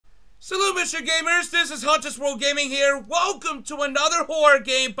Salute, Mr. Gamers, this is Hunter's World Gaming here. Welcome to another horror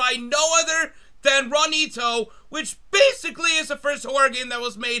game by no other than Ronito, which basically is the first horror game that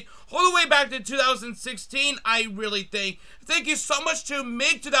was made all the way back to 2016, I really think. Thank you so much to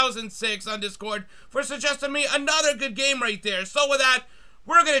Mig2006 on Discord for suggesting me another good game right there. So with that,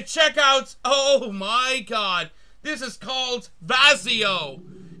 we're gonna check out, oh my god, this is called Vazio.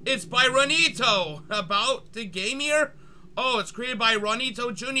 It's by Ronito. About the game here? Oh, it's created by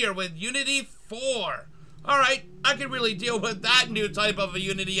Ronito Jr. with Unity 4. Alright, I can really deal with that new type of a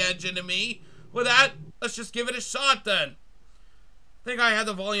Unity engine to me. With that, let's just give it a shot then. I think I have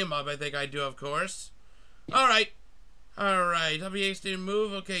the volume up. I think I do, of course. Alright. Alright, WASD to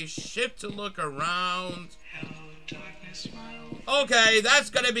move. Okay, shift to look around. Okay, that's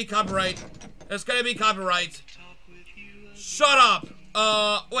gonna be copyright. That's gonna be copyright. Shut up.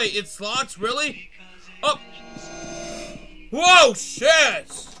 Wait, it slots? Really? Oh. Whoa,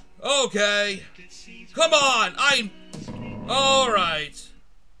 shit! Okay. Come on, alright.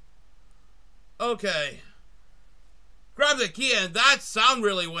 Okay. Grab the key and that sound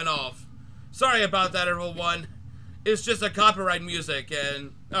really went off. Sorry about that, everyone. It's just a copyright music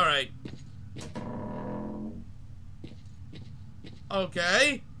and... Alright.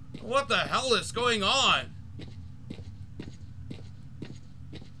 Okay. What the hell is going on?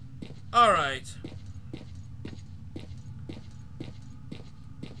 Alright.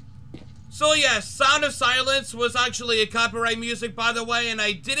 So yeah, Sound of Silence was actually a copyright music, by the way, and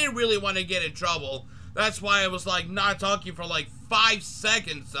I didn't really want to get in trouble. That's why I was like not talking for like 5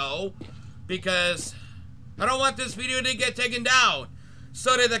 seconds though, because I don't want this video to get taken down.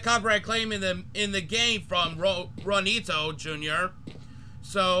 So did the copyright claim in the game from Ronito Jr.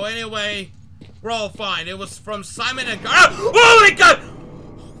 So anyway, we're all fine. It was from Simon and oh my god!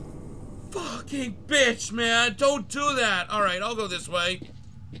 Fucking bitch, man! Don't do that. All right, I'll go this way.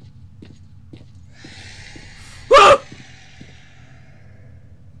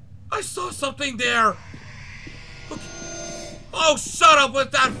 I saw something there. Okay. Oh, shut up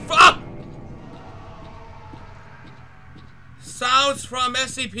with that. Sounds from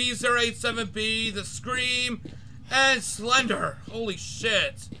SCP-087-B, The Scream, and Slender. Holy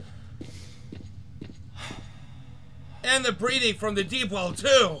shit. And the breathing from the deep well,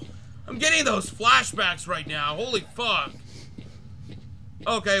 too. I'm getting those flashbacks right now. Holy fuck.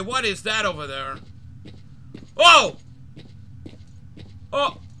 Okay, what is that over there? Oh!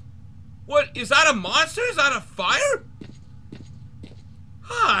 Oh! What? Is that a monster? Is that a fire?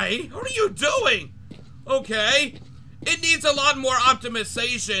 Hi, what are you doing? Okay. It needs a lot more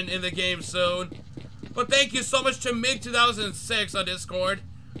optimization in the game soon. But thank you so much to Mig2006 on Discord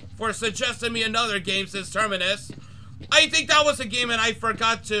for suggesting me another game since Terminus. I think that was a game and I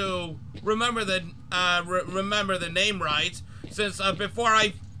forgot to remember the name right. Since before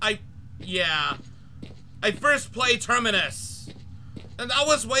I first played Terminus. And that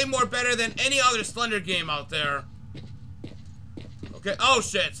was way more better than any other Slender game out there. Okay, oh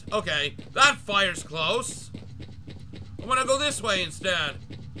shit. Okay, that fire's close. I'm gonna go this way instead.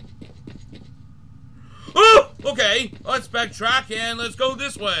 Oh! Okay, let's backtrack and let's go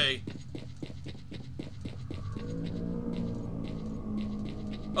this way.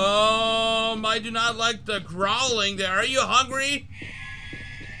 I do not like the growling there. Are you hungry?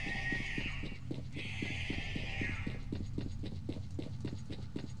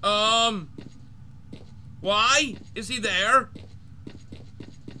 Why? Is he there?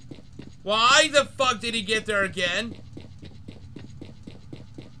 Why the fuck did he get there again?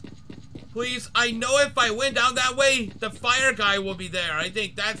 Please, I know if I went down that way, the fire guy will be there. I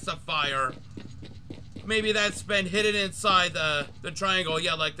think that's the fire. Maybe that's been hidden inside the triangle.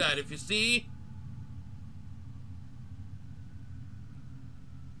 Yeah, like that. If you see.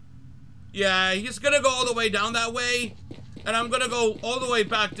 Yeah, he's gonna go all the way down that way. And I'm gonna go all the way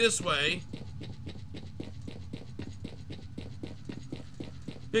back this way.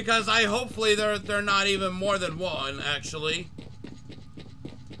 Because hopefully they're not even more than one, actually.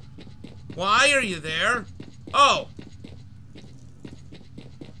 Why are you there? Oh.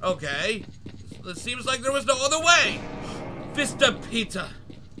 Okay. It seems like there was no other way. Vista Pizza.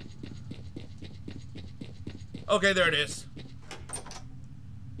 Okay, there it is.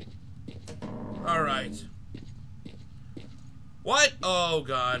 Alright. What? Oh,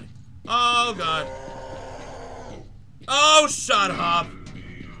 God. Oh, God. Oh, shut up.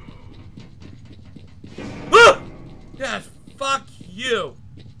 Ah! Yes, fuck you.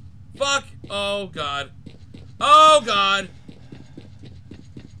 Fuck. Oh, God. Oh, God.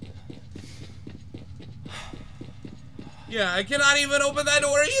 Yeah, I cannot even open that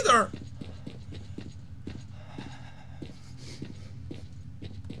door either.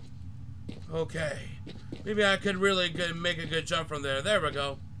 Okay. Maybe I could really make a good jump from there. There we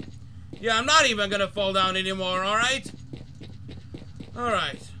go. Yeah, I'm not even gonna fall down anymore, alright?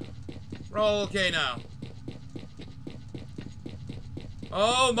 Alright. We're all okay now.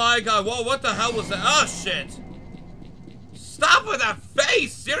 Oh my god, whoa, what the hell was that? Oh shit! Stop with that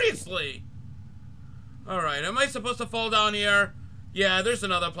face! Seriously! Alright, am I supposed to fall down here? Yeah, there's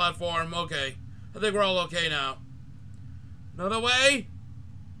another platform. Okay. I think we're all okay now. Another way?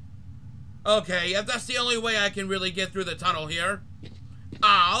 Okay, if that's the only way I can really get through the tunnel here.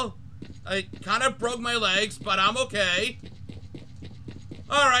 Ow! I kind of broke my legs, but I'm okay.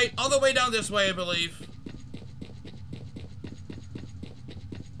 Alright, all the way down this way, I believe.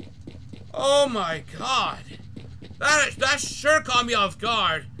 Oh my god. That sure caught me off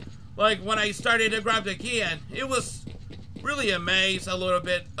guard. Like, when I started to grab the key in. It was really a maze, a little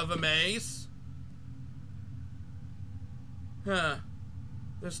bit of a maze. Huh.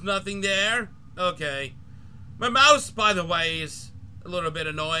 There's nothing there? Okay. My mouse, by the way, is a little bit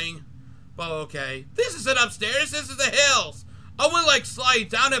annoying. But okay. This isn't upstairs, this is the hills. I would like slide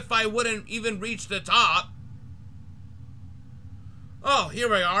down if I wouldn't even reach the top. Oh, here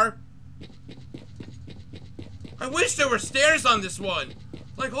we are. I wish there were stairs on this one.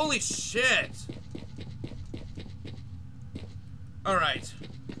 Like, holy shit. Alright.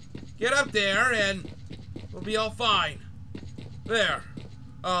 Get up there and we'll be all fine. There.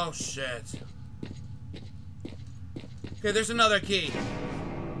 Oh, shit. Okay, there's another key.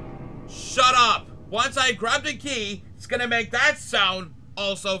 Shut up! Once I grab the key, it's gonna make that sound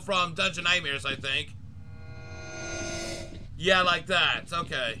also from Dungeon Nightmares, I think. Yeah, like that.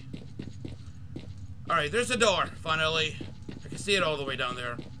 Okay. Alright, there's a door, finally. I can see it all the way down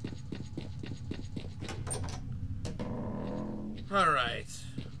there. Alright.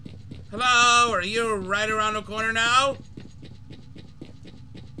 Hello, are you right around the corner now?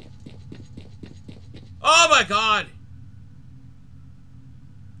 Oh my god!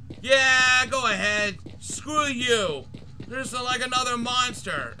 Yeah, go ahead. Screw you. There's like another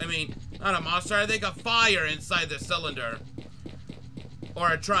monster. I mean, not a monster, I think a fire inside the cylinder.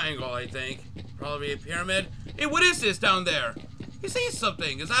 Or a triangle, I think. Probably a pyramid. Hey, what is this down there? You see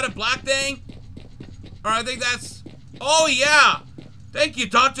something. Is that a black thing? Or I think that's... Oh, yeah. Thank you,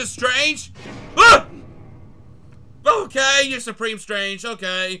 Doctor Strange. Ah! Okay, you're Supreme Strange.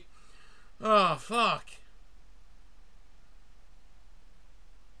 Okay. Oh, fuck.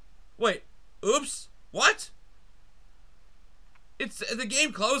 Wait. Oops. What? It's... The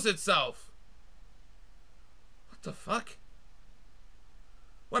game closed itself. What the fuck?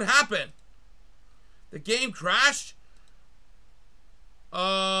 What happened? The game crashed?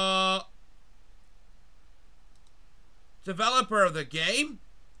 Developer of the game?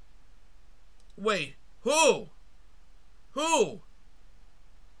 Wait, who? Who?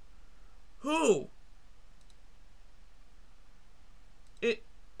 Who?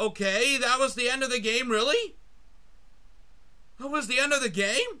 Okay, that was the end of the game, really? That was the end of the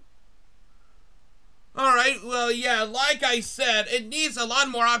game? Alright, well, yeah, like I said, it needs a lot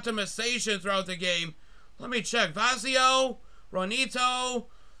more optimization throughout the game. Let me check. Vazio, Ronito.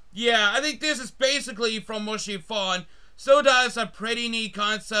 Yeah, I think this is basically from Mushy Fawn. So does a pretty neat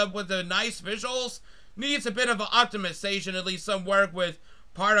concept with the nice visuals. Needs a bit of an optimization, at least some work with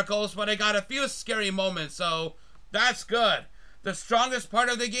particles, but I got a few scary moments, so that's good. The strongest part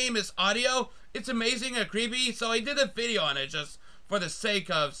of the game is audio. It's amazing and creepy, so I did a video on it just for the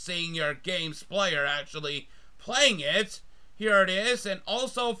sake of seeing your game's player actually playing it. Here it is, and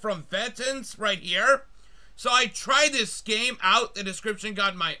also from Veterans right here. So I tried this game out. The description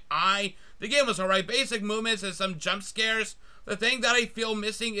got my eye. The game was alright. Basic movements and some jump scares. The thing that I feel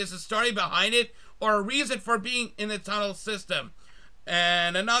missing is a story behind it or a reason for being in the tunnel system.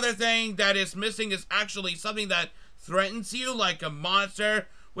 And another thing that is missing is actually something that threatens you, like a monster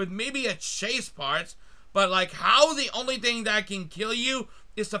with maybe a chase part. But like how the only thing that can kill you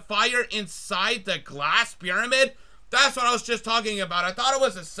is the fire inside the glass pyramid. That's what I was just talking about. I thought it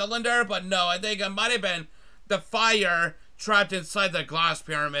was a cylinder, but no, I think it might have been the fire trapped inside the glass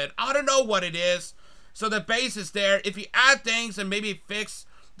pyramid. I don't know what it is. So the base is there. If you add things and maybe fix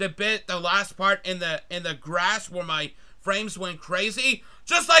the last part in the grass where my frames went crazy,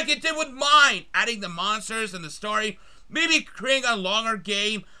 just like it did with mine, adding the monsters and the story, maybe creating a longer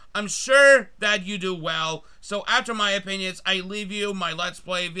game, I'm sure that you do well. So after my opinions, I leave you my Let's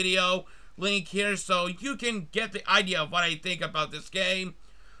Play video link here so you can get the idea of what I think about this game.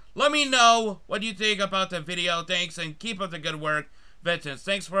 Let me know what you think about the video. Thanks, and keep up the good work. Veterans,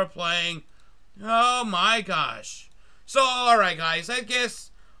 thanks for playing. Oh my gosh. So, alright guys, I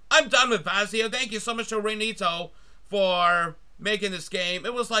guess I'm done with Vazio. Thank you so much to Renito for making this game.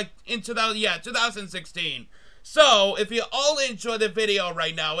 It was like in 2016. So, if you all enjoy the video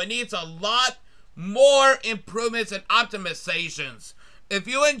right now, it needs a lot more improvements and optimizations. If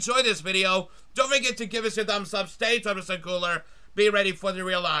you enjoy this video, don't forget to give us your thumbs up, stay 12% cooler, be ready for the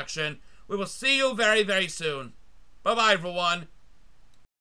real action. We will see you very, very soon. Bye-bye, everyone.